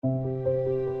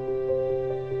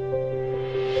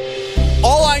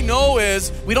I know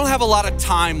is we don't have a lot of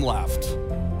time left.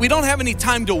 We don't have any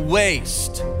time to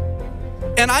waste.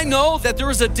 And I know that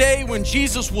there is a day when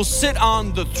Jesus will sit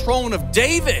on the throne of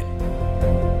David.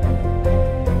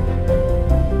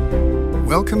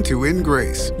 Welcome to In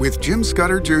Grace with Jim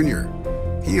Scudder Jr.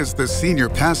 He is the senior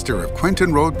pastor of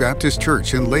Quentin Road Baptist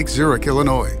Church in Lake Zurich,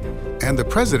 Illinois, and the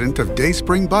president of Day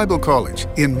Spring Bible College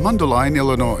in Mundelein,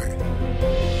 Illinois.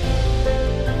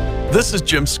 This is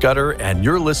Jim Scudder, and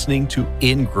you're listening to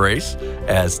In Grace,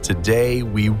 as today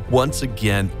we once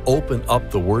again open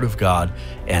up the Word of God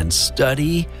and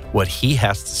study what He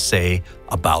has to say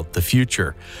about the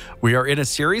future. We are in a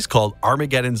series called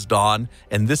Armageddon's Dawn,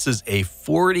 and this is a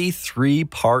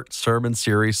 43-part sermon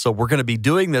series. So we're going to be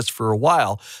doing this for a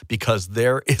while because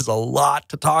there is a lot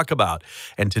to talk about.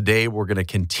 And today we're going to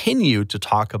continue to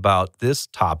talk about this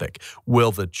topic.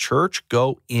 Will the church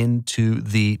go into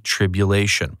the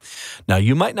tribulation? Now,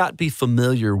 you might not be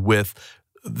familiar with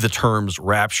the terms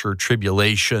rapture,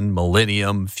 tribulation,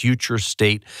 millennium, future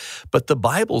state, but the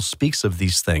Bible speaks of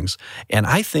these things. And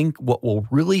I think what will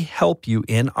really help you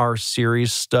in our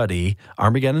series study,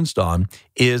 Armageddon's Dawn,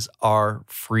 is our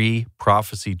free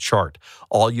prophecy chart.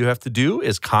 All you have to do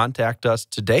is contact us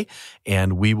today,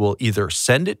 and we will either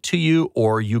send it to you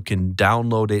or you can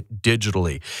download it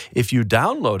digitally. If you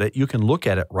download it, you can look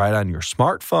at it right on your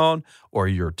smartphone or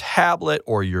your tablet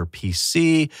or your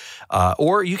PC,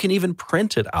 or you can even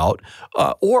print it out,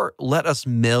 or let us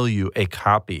mail you a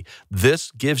copy.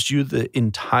 This gives you the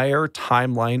entire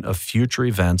timeline of future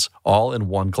events all in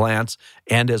one glance.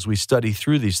 And as we study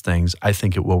through these things, I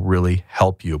think it will really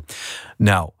help you.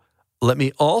 Now, let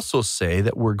me also say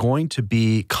that we're going to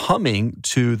be coming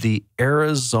to the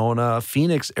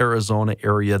Phoenix, Arizona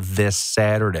area this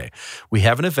Saturday. We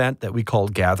have an event that we call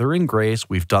Gather in Grace.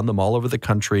 We've done them all over the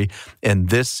country. And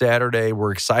this Saturday,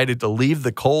 we're excited to leave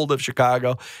the cold of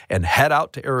Chicago and head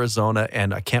out to Arizona.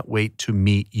 And I can't wait to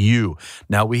meet you.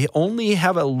 Now, we only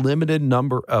have a limited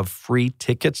number of free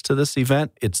tickets to this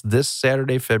event. It's this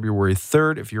Saturday, February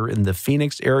 3rd. If you're in the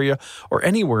Phoenix area or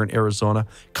anywhere in Arizona,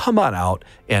 come on out,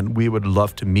 and we would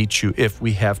love to meet you if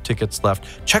we have tickets left.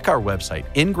 Check our website,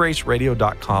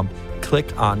 ingraceradio.com.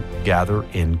 Click on Gather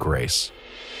in Grace.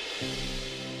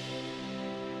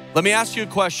 Let me ask you a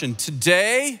question.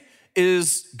 Today,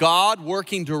 is God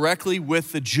working directly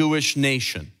with the Jewish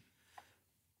nation?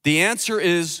 The answer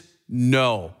is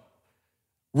no.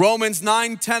 Romans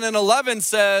 9, 10, and 11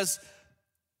 says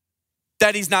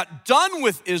that He's not done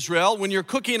with Israel. When you're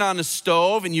cooking on a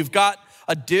stove and you've got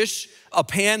a dish, a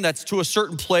pan that's to a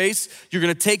certain place, you're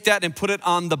going to take that and put it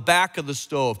on the back of the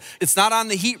stove. It's not on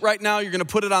the heat right now. You're going to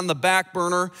put it on the back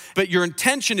burner, but your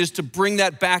intention is to bring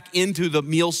that back into the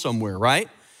meal somewhere, right?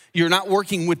 You're not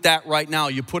working with that right now.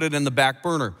 You put it in the back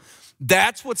burner.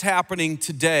 That's what's happening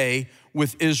today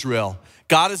with Israel.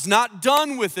 God is not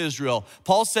done with Israel.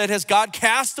 Paul said, has God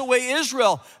cast away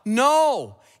Israel?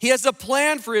 No. He has a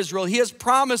plan for Israel. He has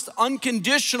promised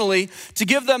unconditionally to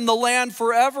give them the land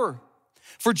forever.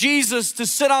 For Jesus to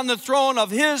sit on the throne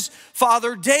of his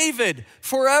father David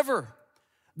forever.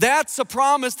 That's a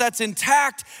promise that's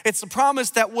intact. It's a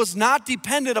promise that was not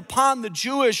dependent upon the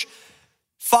Jewish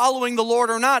following the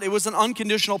Lord or not. It was an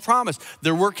unconditional promise.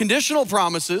 There were conditional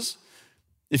promises.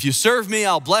 If you serve me,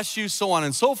 I'll bless you, so on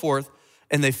and so forth.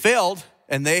 And they failed,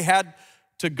 and they had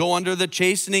to go under the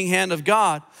chastening hand of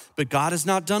God. But God is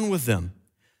not done with them.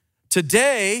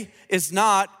 Today is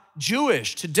not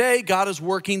Jewish. Today, God is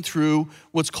working through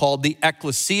what's called the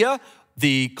ecclesia,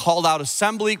 the called out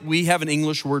assembly. We have an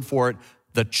English word for it,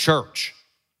 the church.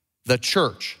 The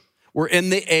church. We're in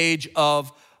the age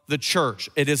of the church.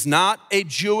 It is not a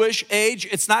Jewish age.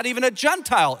 It's not even a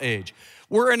Gentile age.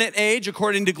 We're in an age,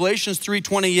 according to Galatians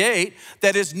 3:28,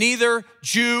 that is neither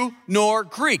Jew nor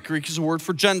Greek. Greek is a word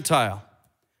for Gentile.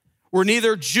 We're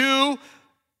neither Jew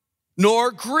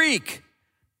nor Greek.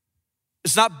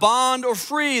 It's not bond or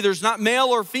free. There's not male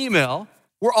or female.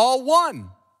 We're all one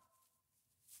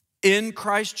in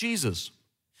Christ Jesus.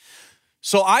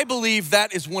 So I believe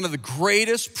that is one of the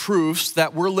greatest proofs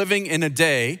that we're living in a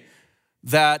day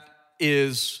that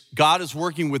is God is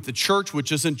working with the church,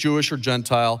 which isn't Jewish or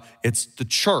Gentile. It's the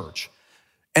church.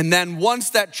 And then once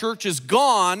that church is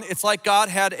gone, it's like God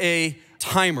had a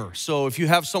timer. So if you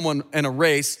have someone in a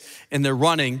race and they're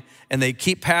running and they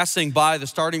keep passing by the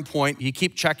starting point, you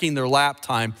keep checking their lap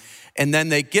time, and then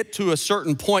they get to a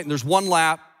certain point and there's one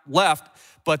lap left,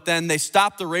 but then they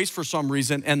stop the race for some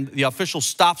reason and the official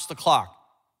stops the clock.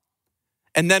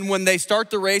 And then when they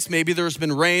start the race, maybe there's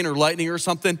been rain or lightning or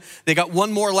something, they got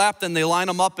one more lap, then they line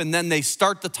them up and then they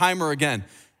start the timer again.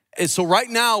 And so right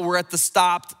now we're at the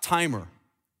stopped timer.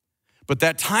 But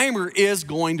that timer is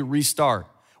going to restart.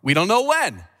 We don't know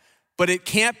when. but it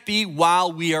can't be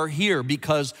while we are here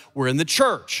because we're in the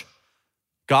church.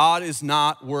 God is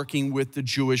not working with the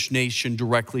Jewish nation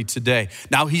directly today.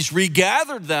 Now, he's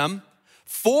regathered them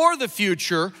for the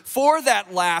future, for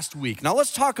that last week. Now,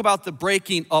 let's talk about the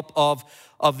breaking up of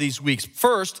these weeks.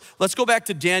 First, let's go back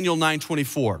to Daniel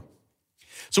 9:24.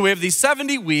 So we have these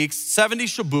 70 weeks, 70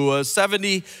 Shabuas,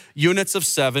 70 units of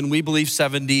 7. We believe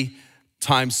 70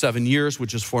 times 7 years,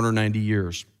 which is 490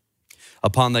 years.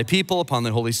 Upon thy people, upon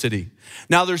thy holy city.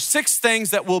 Now there's 6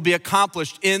 things that will be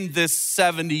accomplished in this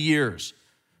 70 years,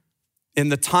 in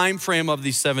the time frame of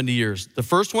these 70 years. The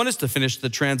first one is to finish the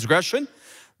transgression.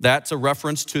 That's a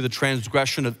reference to the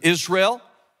transgression of Israel.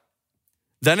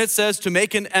 Then it says to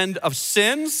make an end of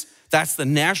sins. That's the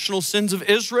national sins of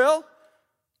Israel.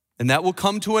 And that will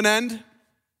come to an end.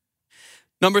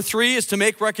 Number 3 is to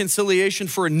make reconciliation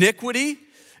for iniquity.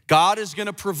 God is going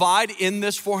to provide in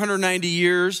this 490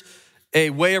 years a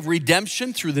way of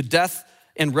redemption through the death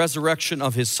and resurrection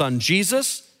of his son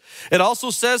Jesus. It also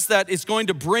says that it's going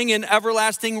to bring in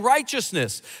everlasting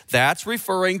righteousness. That's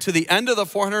referring to the end of the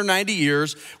 490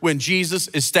 years when Jesus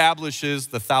establishes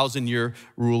the 1,000-year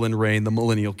rule and reign, the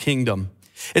millennial kingdom.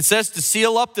 It says to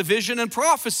seal up the vision and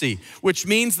prophecy, which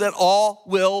means that all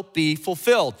will be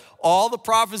fulfilled. All the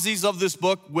prophecies of this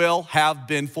book will have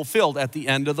been fulfilled at the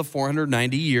end of the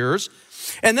 490 years.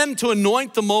 And then to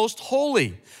anoint the most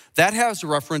holy. That has a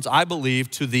reference, I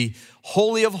believe, to the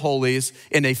Holy of Holies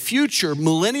in a future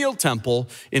millennial temple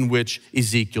in which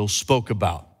Ezekiel spoke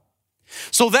about.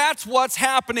 So that's what's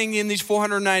happening in these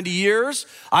 490 years.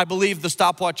 I believe the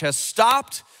stopwatch has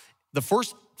stopped. The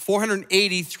first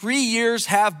 483 years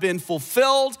have been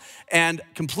fulfilled and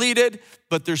completed,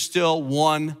 but there's still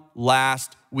one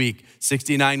last week.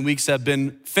 69 weeks have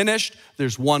been finished.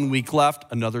 There's 1 week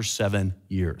left, another 7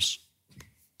 years.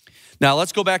 Now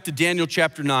let's go back to Daniel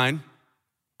chapter 9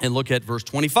 and look at verse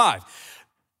 25.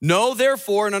 Know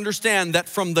therefore and understand that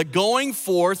from the going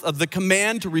forth of the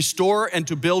command to restore and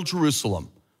to build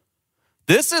Jerusalem.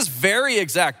 This is very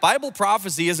exact. Bible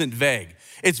prophecy isn't vague.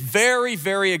 It's very,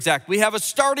 very exact. We have a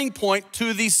starting point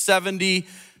to these 70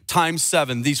 times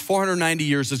 7. These 490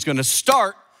 years is going to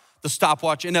start. The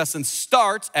stopwatch, in essence,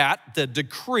 starts at the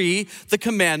decree, the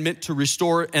commandment to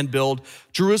restore and build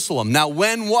Jerusalem. Now,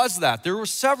 when was that? There were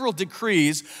several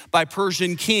decrees by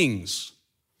Persian kings.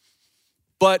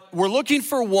 But we're looking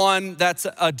for one that's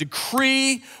a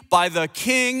decree by the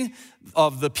king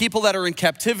of the people that are in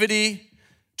captivity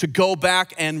to go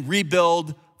back and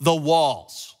rebuild the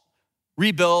walls,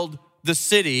 rebuild the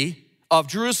city of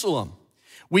Jerusalem.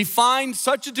 We find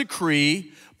such a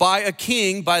decree by a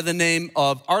king by the name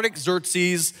of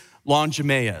Artaxerxes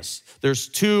Longimaeus. There's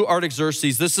 2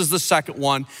 Artaxerxes. This is the second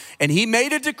one. And he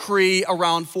made a decree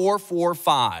around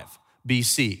 445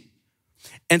 BC.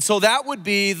 And so that would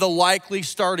be the likely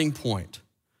starting point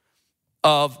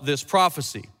of this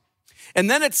prophecy. And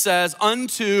then it says,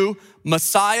 unto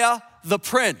Messiah the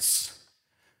Prince.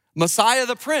 Messiah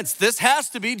the Prince. This has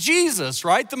to be Jesus,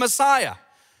 right? The Messiah.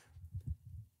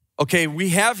 Okay, we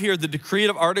have here the decree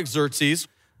of Artaxerxes.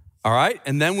 All right,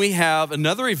 and then we have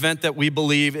another event that we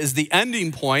believe is the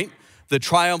ending point, the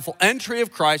triumphal entry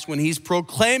of Christ when he's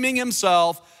proclaiming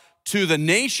himself to the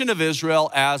nation of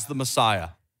Israel as the Messiah.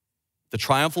 The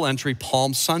triumphal entry,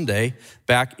 Palm Sunday,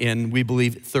 back in, we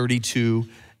believe, 32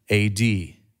 AD.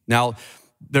 Now,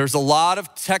 there's a lot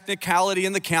of technicality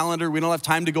in the calendar. We don't have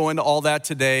time to go into all that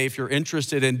today. If you're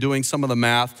interested in doing some of the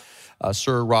math,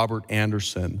 Sir Robert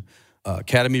Anderson,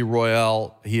 Academy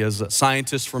Royale, he is a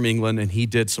scientist from England, and he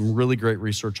did some really great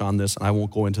research on this, and I won't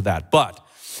go into that. But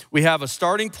we have a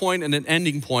starting point and an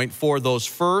ending point for those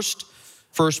first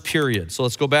period. So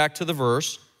let's go back to the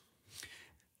verse.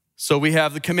 So we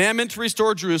have the commandment to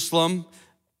restore Jerusalem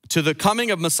to the coming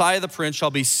of Messiah the Prince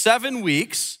shall be 7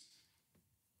 weeks.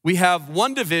 We have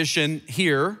one division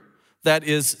here that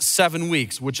is 7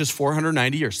 weeks, which is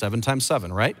 490 years, 7 times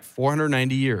 7, right?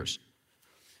 490 years.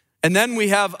 And then we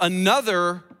have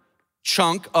another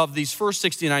chunk of these first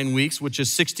 69 weeks, which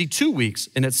is 62 weeks.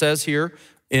 And it says here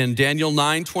in Daniel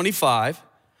 9:25,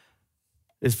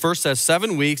 it first says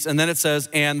 7 weeks, and then it says,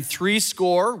 and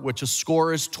 70, which a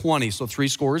score is 20, so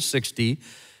 70 is 60,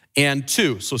 and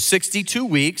 2, so 62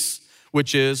 weeks,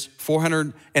 which is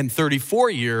 434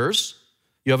 years.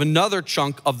 You have another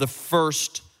chunk of the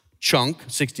first chunk,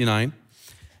 69.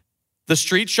 The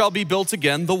street shall be built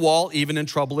again, the wall even in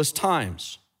troublous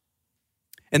times.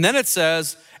 And then it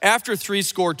says, after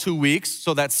 62 weeks,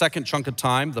 so that second chunk of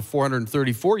time, the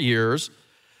 434 years,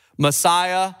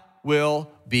 Messiah will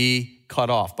be cut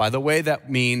off. By the way, that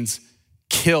means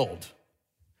killed.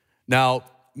 Now,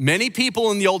 many people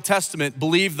in the Old Testament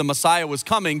believed the Messiah was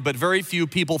coming, but very few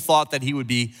people thought that he would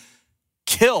be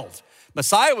killed.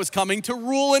 Messiah was coming to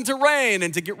rule and to reign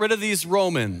and to get rid of these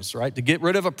Romans, right? To get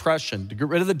rid of oppression, to get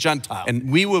rid of the Gentiles. And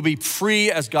we will be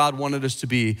free as God wanted us to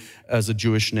be as a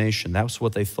Jewish nation. That was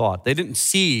what they thought. They didn't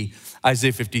see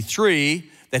Isaiah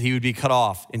 53, that he would be cut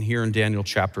off, in here in Daniel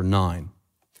chapter 9.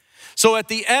 So at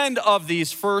the end of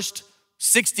these first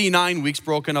 69 weeks,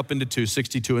 broken up into two,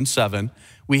 62 and 7,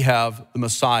 we have the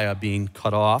Messiah being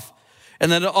cut off.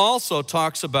 And then it also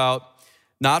talks about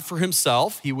not for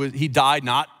himself. He died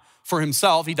not for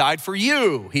himself. He died for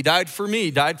you. He died for me.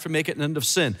 He died for making an end of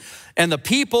sin. And the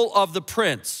people of the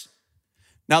prince.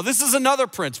 Now this is another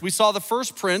prince. We saw the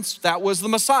first prince. That was the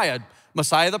Messiah.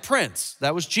 Messiah the prince.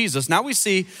 That was Jesus. Now we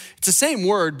see it's the same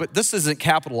word, but this isn't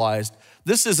capitalized.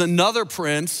 This is another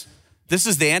prince. This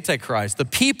is the Antichrist. The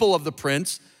people of the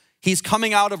prince. He's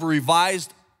coming out of a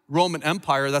revised Roman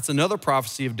Empire. That's another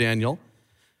prophecy of Daniel.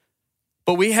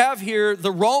 But we have here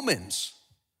the Romans.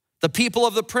 The people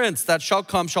of the prince that shall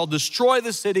come shall destroy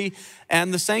the city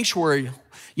and the sanctuary.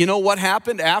 You know what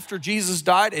happened after Jesus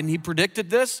died and he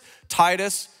predicted this?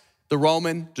 Titus, the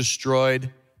Roman, destroyed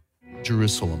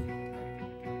Jerusalem.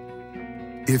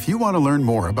 If you want to learn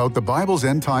more about the Bible's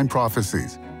end time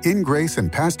prophecies, In Grace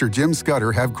and Pastor Jim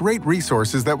Scudder have great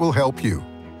resources that will help you.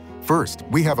 First,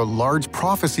 we have a large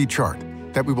prophecy chart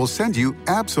that we will send you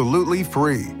absolutely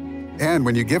free. And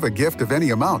when you give a gift of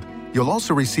any amount, you'll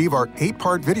also receive our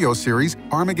 8-part video series,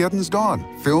 Armageddon's Dawn,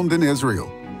 filmed in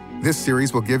Israel. This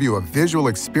series will give you a visual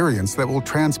experience that will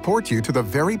transport you to the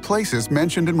very places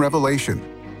mentioned in Revelation.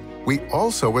 We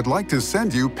also would like to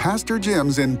send you Pastor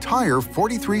Jim's entire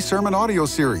 43-sermon audio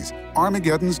series,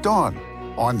 Armageddon's Dawn,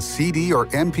 on CD or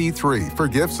MP3 for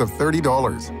gifts of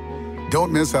 $30.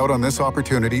 Don't miss out on this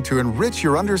opportunity to enrich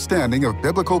your understanding of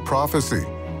biblical prophecy.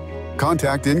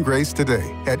 Contact In Grace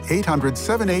today at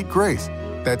 800-78-GRACE.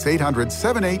 That's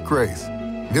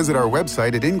 800-78-GRACE. Visit our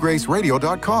website at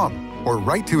ingraceradio.com or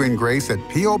write to In Grace at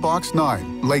P.O. Box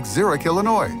 9, Lake Zurich,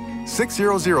 Illinois,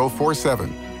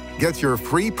 60047. Get your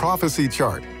free prophecy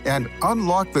chart and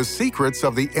unlock the secrets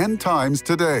of the end times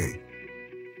today.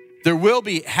 There will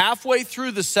be, halfway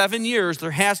through the 7 years, there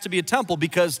has to be a temple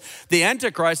because the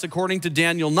Antichrist, according to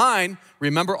Daniel 9,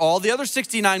 remember all the other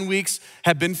 69 weeks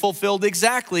have been fulfilled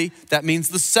exactly. That means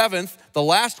the 7th, the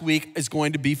last week, is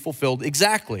going to be fulfilled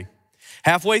exactly.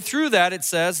 Halfway through that, it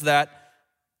says that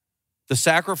the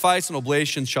sacrifice and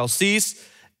oblations shall cease,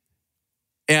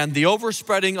 and the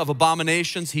overspreading of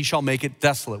abominations, he shall make it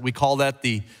desolate. We call that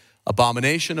the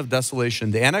abomination of desolation.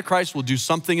 The Antichrist will do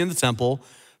something in the temple,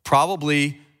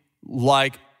 probably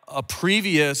like a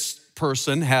previous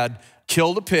person had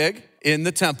killed a pig in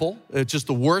the temple. It's just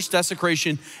the worst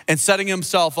desecration, and setting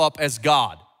himself up as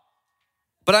God.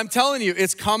 But I'm telling you,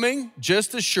 it's coming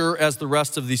just as sure as the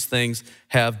rest of these things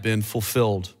have been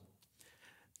fulfilled.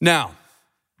 Now,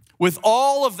 with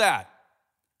all of that,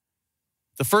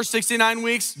 the first 69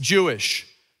 weeks, Jewish.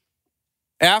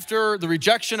 After the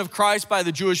rejection of Christ by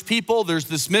the Jewish people, there's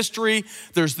this mystery,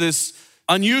 there's this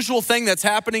unusual thing that's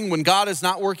happening when God is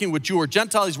not working with Jew or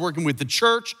Gentile, he's working with the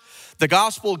church. The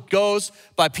gospel goes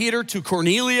by Peter to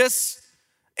Cornelius,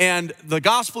 and the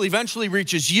gospel eventually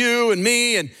reaches you and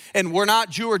me, and we're not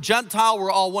Jew or Gentile,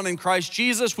 we're all one in Christ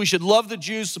Jesus. We should love the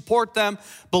Jews, support them,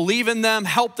 believe in them,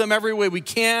 help them every way we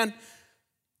can,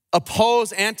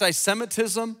 oppose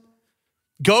anti-Semitism,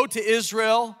 go to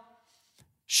Israel,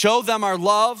 show them our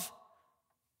love,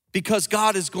 because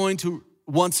God is going to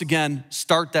once again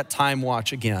start that time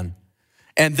watch again.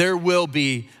 And there will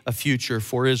be a future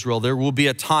for Israel. There will be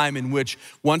a time in which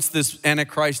once this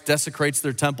Antichrist desecrates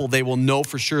their temple, they will know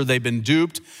for sure they've been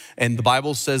duped. And the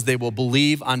Bible says they will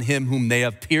believe on him whom they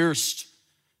have pierced.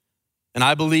 And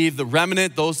I believe the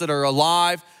remnant, those that are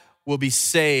alive, will be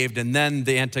saved. And then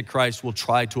the Antichrist will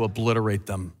try to obliterate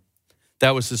them.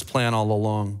 That was his plan all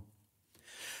along.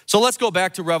 So let's go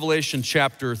back to Revelation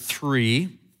chapter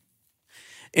 3.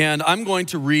 And I'm going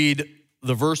to read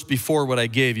the verse before what I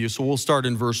gave you. So we'll start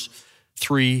in verse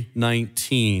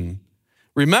 3:19.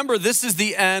 Remember, this is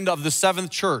the end of the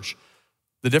 7th church.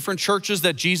 The different churches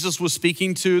that Jesus was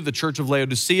speaking to, the church of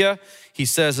Laodicea, he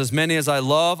says, as many as I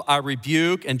love, I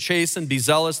rebuke and chasten, be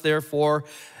zealous therefore,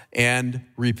 and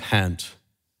repent.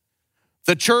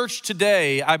 The church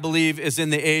today, I believe, is in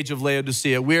the age of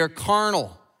Laodicea. We are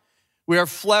carnal. We are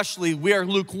fleshly. We are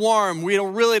lukewarm. We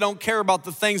really don't care about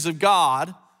the things of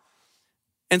God.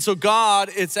 And so God,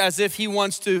 it's as if he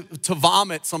wants to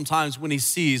vomit sometimes when he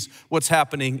sees what's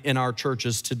happening in our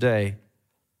churches today.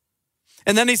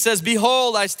 And then he says,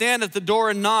 behold, I stand at the door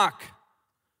and knock.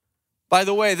 By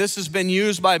the way, this has been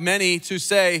used by many to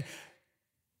say,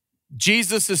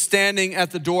 Jesus is standing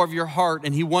at the door of your heart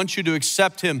and he wants you to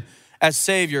accept him as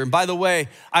Savior. And by the way,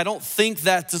 I don't think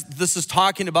that this is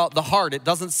talking about the heart. It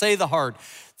doesn't say the heart.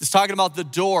 It's talking about the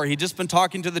door. He's just been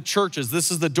talking to the churches.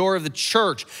 This is the door of the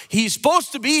church. He's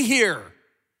supposed to be here.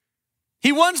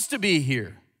 He wants to be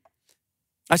here.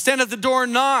 I stand at the door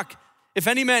and knock. If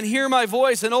any man hear my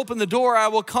voice and open the door, I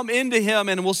will come into him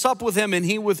and will sup with him and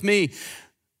he with me.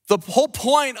 The whole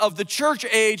point of the church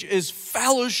age is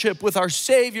fellowship with our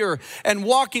Savior and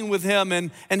walking with him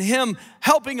and him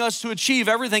helping us to achieve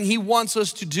everything he wants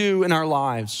us to do in our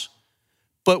lives.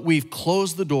 But we've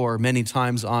closed the door many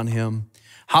times on him.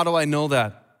 How do I know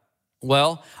that?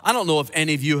 Well, I don't know if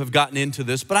any of you have gotten into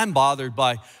this, but I'm bothered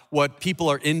by what people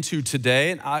are into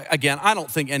today. And I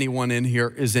don't think anyone in here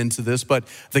is into this, but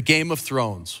the Game of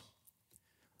Thrones.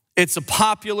 It's a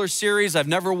popular series. I've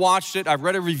never watched it. I've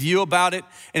read a review about it,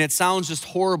 and it sounds just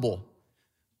horrible.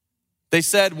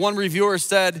 One reviewer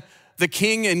said, the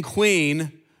king and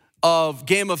queen of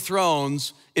Game of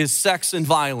Thrones is sex and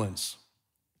violence.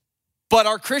 But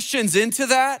are Christians into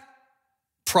that?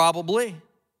 Probably.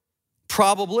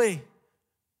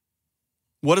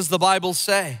 What does the Bible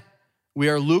say? We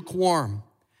are lukewarm.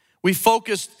 We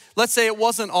focused, let's say it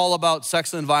wasn't all about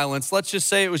sex and violence. Let's just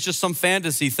say it was just some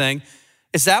fantasy thing.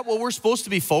 Is that what we're supposed to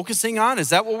be focusing on? Is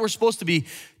that what we're supposed to be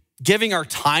giving our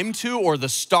time to? Or the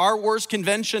Star Wars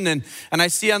convention? And I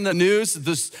see on the news,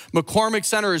 this McCormick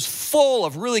Center is full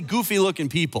of really goofy looking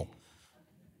people.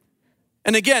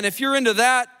 And again, if you're into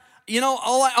that,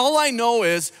 all I know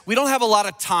is we don't have a lot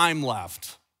of time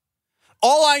left.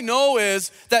 All I know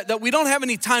is that we don't have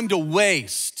any time to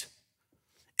waste.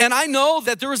 And I know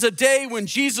that there is a day when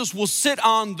Jesus will sit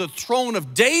on the throne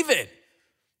of David.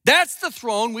 That's the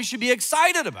throne we should be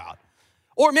excited about.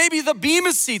 Or maybe the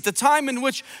Bema seat, the time in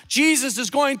which Jesus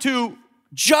is going to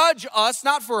judge us,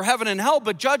 not for heaven and hell,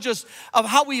 but judge us of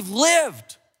how we've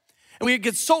lived. And we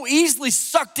get so easily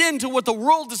sucked into what the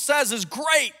world says is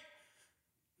great.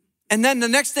 And then the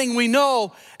next thing we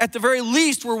know, at the very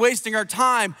least, we're wasting our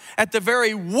time. At the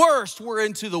very worst, we're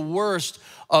into the worst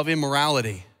of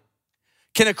immorality.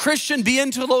 Can a Christian be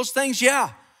into those things?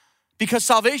 Yeah. Because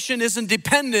salvation isn't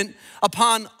dependent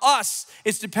upon us.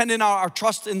 It's dependent on our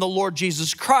trust in the Lord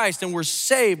Jesus Christ, and we're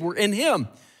saved, we're in him.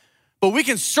 But we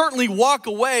can certainly walk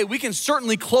away. We can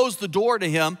certainly close the door to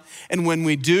him. And when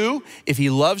we do, if he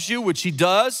loves you, which he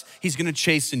does, he's gonna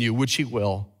chasten you, which he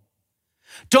will.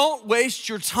 Don't waste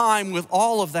your time with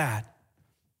all of that.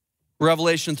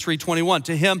 Revelation 3:21,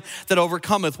 to him that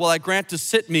overcometh will I grant to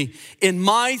sit me in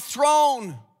my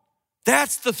throne.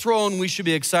 That's the throne we should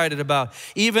be excited about,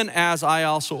 even as I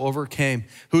also overcame.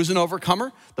 Who's an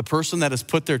overcomer? The person that has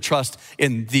put their trust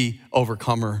in the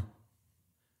overcomer.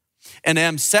 And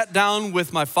am set down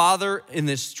with my Father in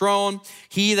this throne.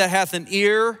 He that hath an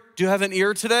ear, do you have an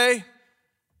ear today?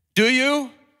 Do you?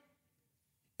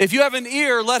 If you have an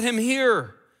ear, let him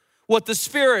hear what the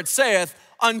Spirit saith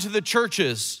unto the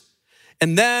churches.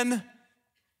 And then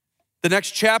the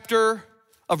next chapter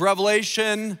of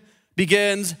Revelation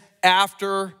begins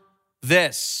after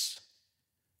this.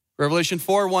 Revelation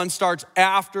 4:1 starts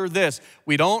after this.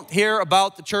 We don't hear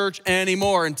about the church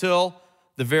anymore until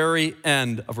the very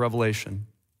end of Revelation.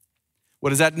 What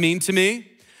does that mean to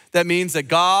me? That means that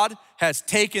God has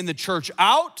taken the church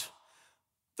out.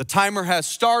 The timer has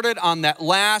started on that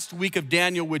last week of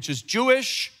Daniel, which is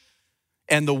Jewish,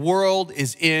 and the world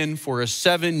is in for a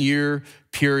 7-year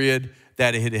period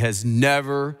that it has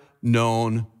never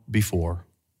known before.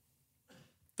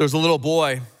 There's a little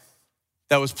boy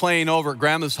that was playing over at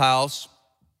Grandma's house,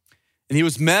 and he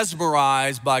was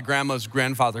mesmerized by Grandma's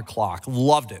grandfather clock,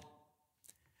 loved it.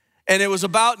 And it was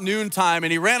about noontime,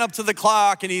 and he ran up to the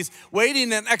clock, and he's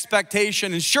waiting in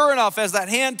expectation, and sure enough, as that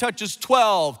hand touches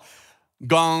 12,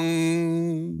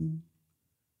 gong,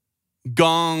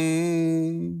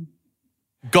 gong,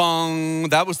 gong.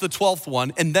 That was the 12th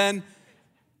one. And then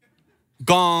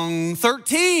gong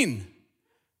 13,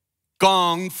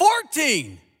 gong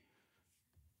 14,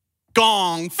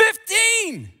 gong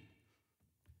 15,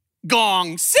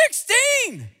 gong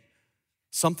 16.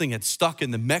 Something had stuck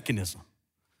in the mechanism.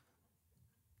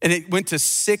 And it went to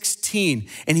 16,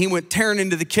 and he went tearing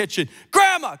into the kitchen.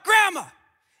 Grandma,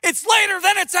 it's later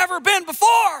than it's ever been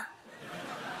before.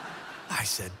 I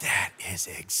said, that is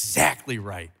exactly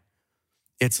right.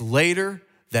 It's later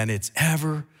than it's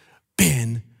ever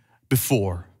been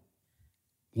before.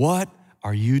 What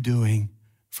are you doing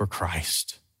for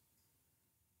Christ?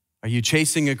 Are you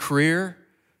chasing a career?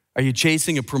 Are you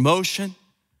chasing a promotion?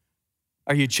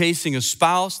 Are you chasing a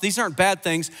spouse? These aren't bad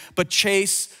things, but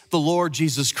chase the Lord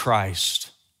Jesus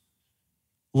Christ.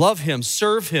 Love him,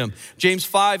 serve him. James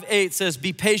 5:8 says,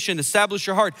 be patient, establish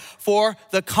your heart, for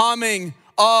the coming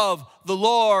of the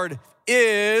Lord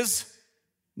is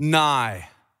nigh.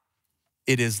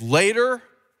 It is later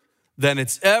than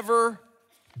it's ever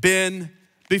been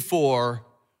before.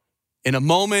 In a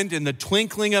moment, in the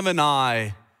twinkling of an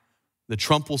eye, the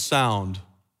trump will sound,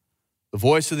 the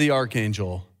voice of the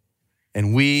archangel,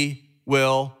 and we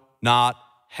will not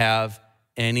have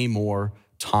any more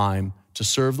time to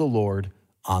serve the Lord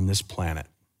on this planet.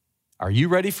 Are you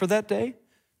ready for that day?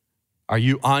 Are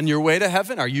you on your way to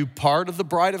heaven? Are you part of the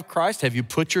bride of Christ? Have you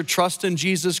put your trust in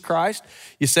Jesus Christ?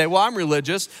 You say, well, I'm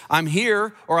religious. I'm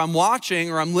here, or I'm watching,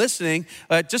 or I'm listening.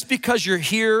 Just because you're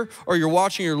here, or you're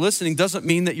watching, or listening doesn't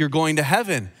mean that you're going to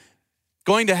heaven.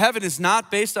 Going to heaven is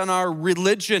not based on our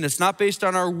religion. It's not based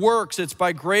on our works. It's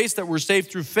by grace that we're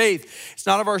saved through faith. It's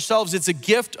not of ourselves. It's a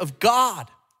gift of God,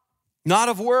 not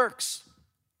of works.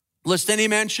 Lest any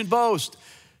man should boast.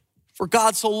 For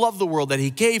God so loved the world that he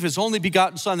gave his only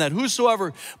begotten Son, that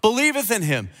whosoever believeth in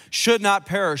him should not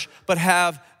perish, but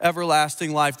have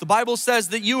everlasting life. The Bible says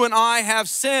that you and I have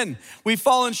sinned. We've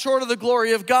fallen short of the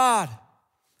glory of God.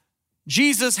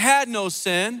 Jesus had no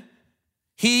sin.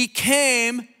 He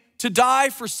came to die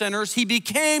for sinners. He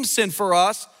became sin for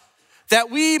us,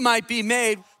 that we might be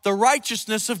made the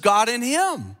righteousness of God in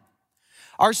him.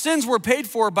 Our sins were paid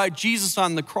for by Jesus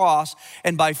on the cross,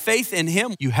 and by faith in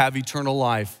him, you have eternal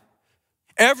life.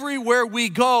 Everywhere we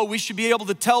go, we should be able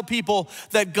to tell people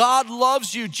that God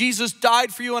loves you. Jesus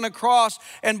died for you on a cross,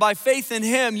 and by faith in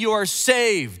him, you are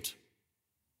saved.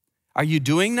 Are you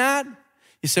doing that?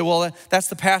 You say, well, that's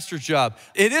the pastor's job.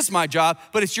 It is my job,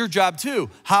 but it's your job too.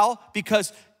 How?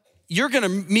 Because you're gonna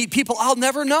meet people I'll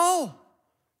never know.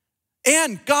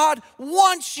 And God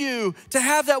wants you to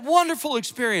have that wonderful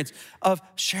experience of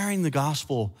sharing the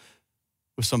gospel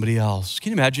with somebody else.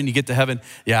 Can you imagine you get to heaven?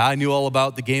 Yeah, I knew all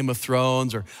about the Game of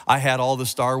Thrones, or I had all the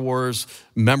Star Wars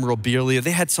memorabilia.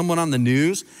 They had someone on the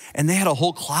news, and they had a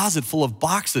whole closet full of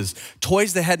boxes,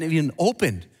 toys they hadn't even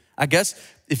opened. I guess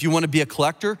if you want to be a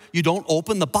collector, you don't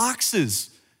open the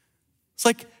boxes. It's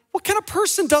like, what kind of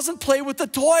person doesn't play with the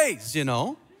toys, you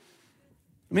know?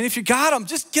 I mean, if you got them,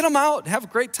 just get them out and have a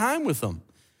great time with them.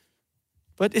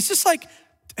 But it's just like,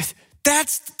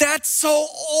 that's so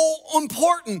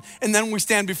important. And then we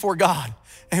stand before God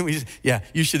and we just, yeah,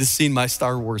 you should have seen my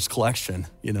Star Wars collection,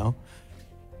 you know?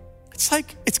 It's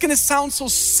like, it's gonna sound so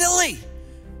silly.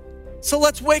 So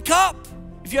let's wake up.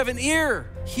 If you have an ear,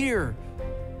 hear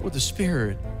what the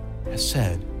Spirit has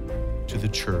said to the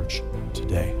church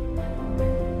today.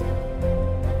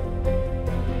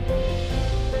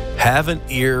 Have an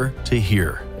ear to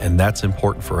hear, and that's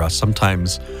important for us.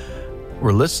 Sometimes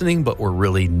we're listening, but we're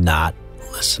really not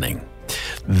listening.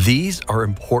 These are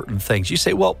important things. You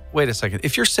say, well, wait a second.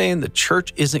 If you're saying the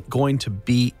church isn't going to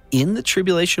be in the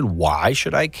tribulation, why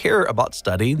should I care about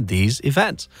studying these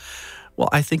events? Well,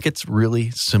 I think it's really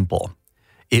simple.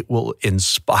 It will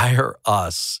inspire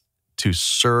us to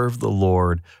serve the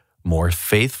Lord more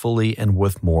faithfully and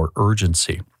with more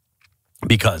urgency,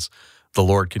 because the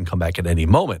Lord can come back at any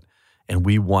moment. And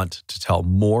we want to tell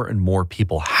more and more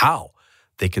people how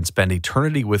they can spend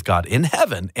eternity with God in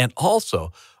heaven and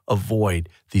also avoid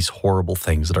these horrible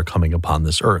things that are coming upon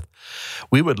this earth.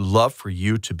 We would love for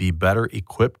you to be better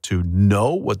equipped to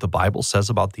know what the Bible says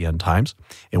about the end times.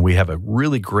 And we have a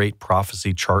really great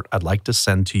prophecy chart I'd like to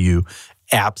send to you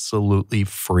absolutely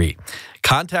free.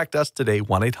 Contact us today,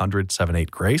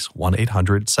 1-800-78-GRACE,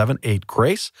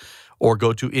 1-800-78-GRACE. Or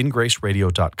go to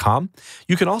ingraceradio.com.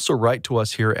 You can also write to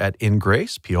us here at In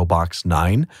Grace, P.O. Box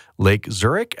 9, Lake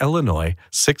Zurich, Illinois,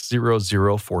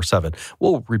 60047.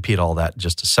 We'll repeat all that in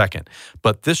just a second.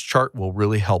 But this chart will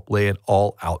really help lay it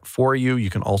all out for you.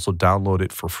 You can also download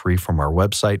it for free from our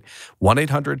website,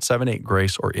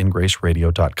 1-800-78-GRACE or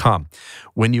ingraceradio.com.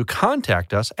 When you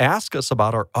contact us, ask us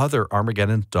about our other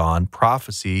Armageddon Dawn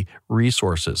prophecy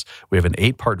resources. We have an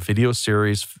 8-part video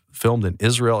series filmed in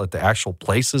Israel at the actual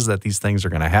places that these things are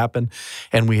going to happen.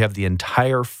 And we have the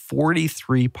entire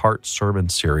 43-part sermon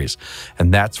series,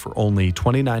 and that's for only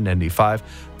 $29.95.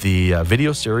 The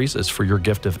video series is for your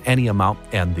gift of any amount,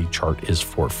 and the chart is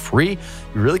for free.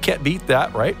 You really can't beat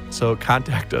that, right? So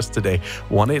contact us today,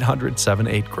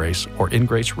 1-800-78-GRACE or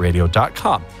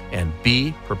ingraceradio.com, and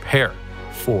be prepared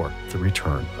for the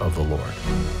return of the Lord.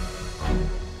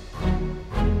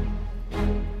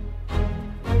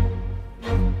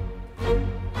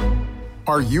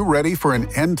 Are you ready for an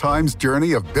end times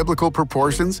journey of biblical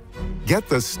proportions? Get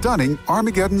the stunning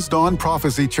Armageddon's Dawn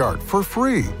prophecy chart for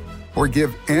free, or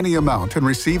give any amount and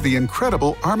receive the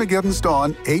incredible Armageddon's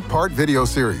Dawn 8-part video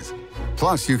series.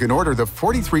 Plus, you can order the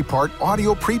 43-part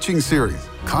audio preaching series.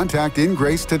 Contact In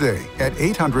Grace today at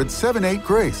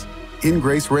 800-78-GRACE,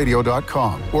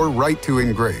 ingraceradio.com, or write to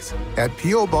In Grace at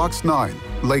P.O. Box 9,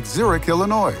 Lake Zurich,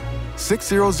 Illinois,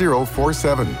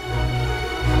 60047.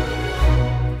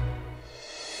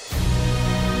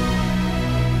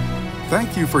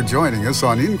 Thank you for joining us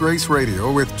on In Grace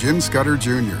Radio with Jim Scudder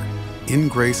Jr. In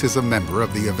Grace is a member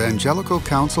of the Evangelical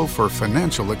Council for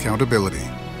Financial Accountability.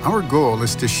 Our goal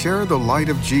is to share the light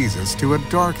of Jesus to a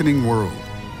darkening world,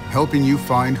 helping you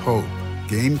find hope,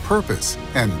 gain purpose,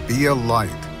 and be a light.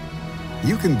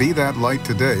 You can be that light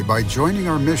today by joining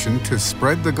our mission to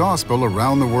spread the gospel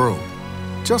around the world.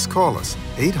 Just call us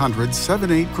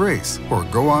 800-78-GRACE or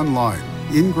go online,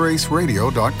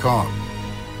 ingraceradio.com.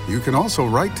 You can also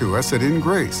write to us at In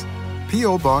Grace,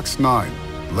 P.O. Box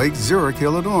 9, Lake Zurich,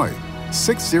 Illinois,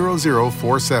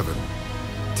 60047.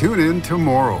 Tune in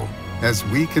tomorrow as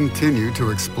we continue to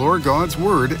explore God's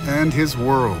Word and His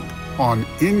world on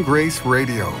In Grace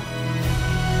Radio.